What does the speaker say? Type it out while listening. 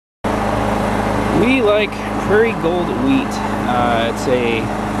We like Prairie Gold wheat. It's a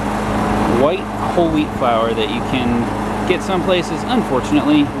white whole wheat flour that you can get some places,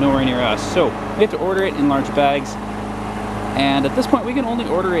 unfortunately nowhere near us. So we have to order it in large bags, and at this point we can only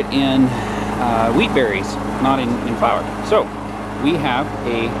order it in wheat berries, not in flour. So we have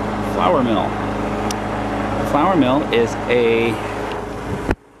a flour mill. The flour mill is a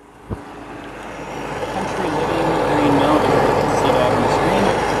country living green mill. You can see that on the screen.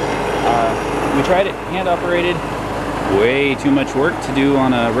 We tried it hand operated. Way too much work to do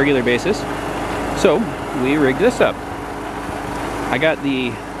on a regular basis, so we rigged this up. I got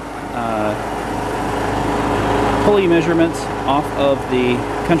the pulley measurements off of the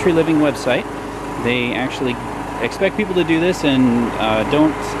Country Living website. They actually expect people to do this and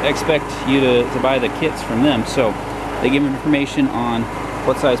don't expect you to buy the kits from them, so they give information on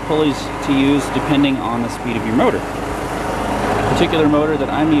what size pulleys to use depending on the speed of your motor. The particular motor that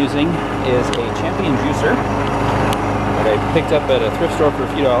I'm using is a Champion juicer that I picked up at a thrift store for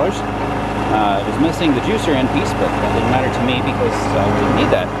a few dollars. It was missing the juicer end piece, but that didn't matter to me because I didn't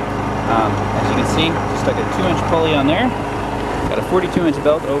need that. As you can see, just stuck a 2-inch pulley on there. Got a 42-inch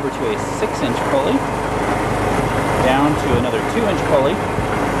belt over to a 6-inch pulley, down to another 2-inch pulley.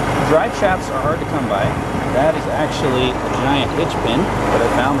 Drive shafts are hard to come by. That is actually a giant hitch pin, but I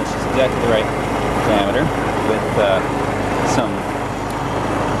found that's just exactly the right diameter with some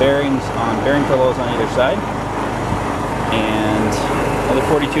bearings on bearing pillows on either side. And another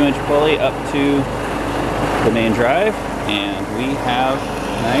 42-inch pulley up to the main drive, and we have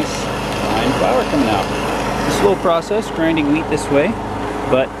nice fine flour coming out. It's a slow process grinding wheat this way,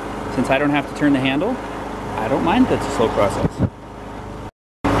 but since I don't have to turn the handle, I don't mind that it's a slow process.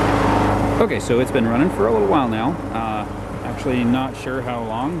 Okay, so it's been running for a little while now. Actually not sure how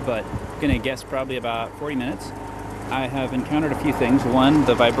long, but I'm gonna guess probably about 40 minutes. I have encountered a few things. One,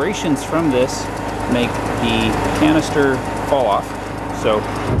 the vibrations from this make the canister fall off. So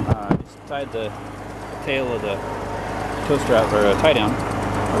I just tied the tail of the toaster out, or tie down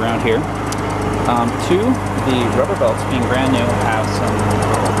around here. Two, the rubber belts, being brand new, have some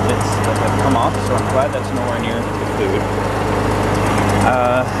bits that have come off, so I'm glad that's nowhere near the food.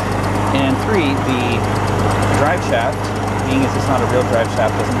 And three, the drive shaft, being as it's not a real drive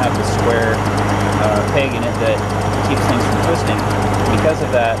shaft, doesn't have the square peg in it that keeps things from twisting. Because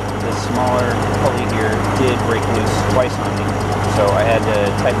of that, the smaller pulley here did break loose twice on me. So I had to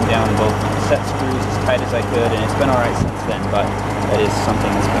tighten down both set screws as tight as I could, and it's been alright since then, but that is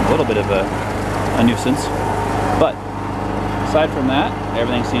something that's been a little bit of a nuisance. But aside from that,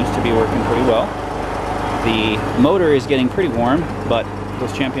 everything seems to be working pretty well. The motor is getting pretty warm, but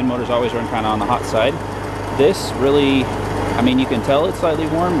those Champion motors always run kind of on the hot side. This really, I mean, you can tell it's slightly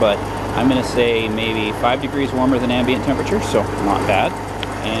warm, but I'm going to say maybe 5 degrees warmer than ambient temperature, so not bad.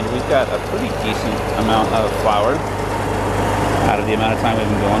 And we've got a pretty decent amount of flour out of the amount of time we've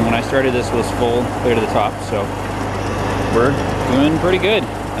been going. When I started, this was full, clear to the top, so we're doing pretty good.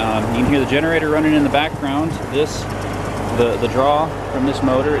 You can hear the generator running in the background. The draw from this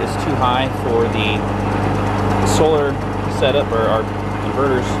motor is too high for the solar setup, or our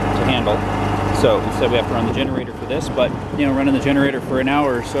inverters, to handle. So instead we have to run the generator for this, but you know, running the generator for an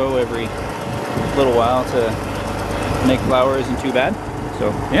hour or so every little while to make flour isn't too bad. So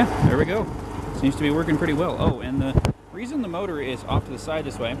yeah, there we go. Seems to be working pretty well. Oh, and the reason the motor is off to the side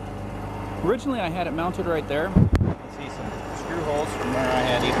this way, originally I had it mounted right there. You can see some screw holes from where I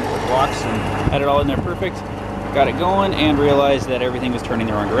had even put blocks and had it all in there perfect. Got it going and realized that everything was turning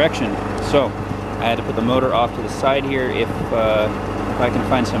the wrong direction. So I had to put the motor off to the side here. If I can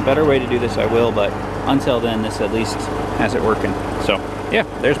find some better way to do this, I will, but until then, this at least has it working. So yeah,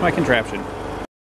 there's my contraption.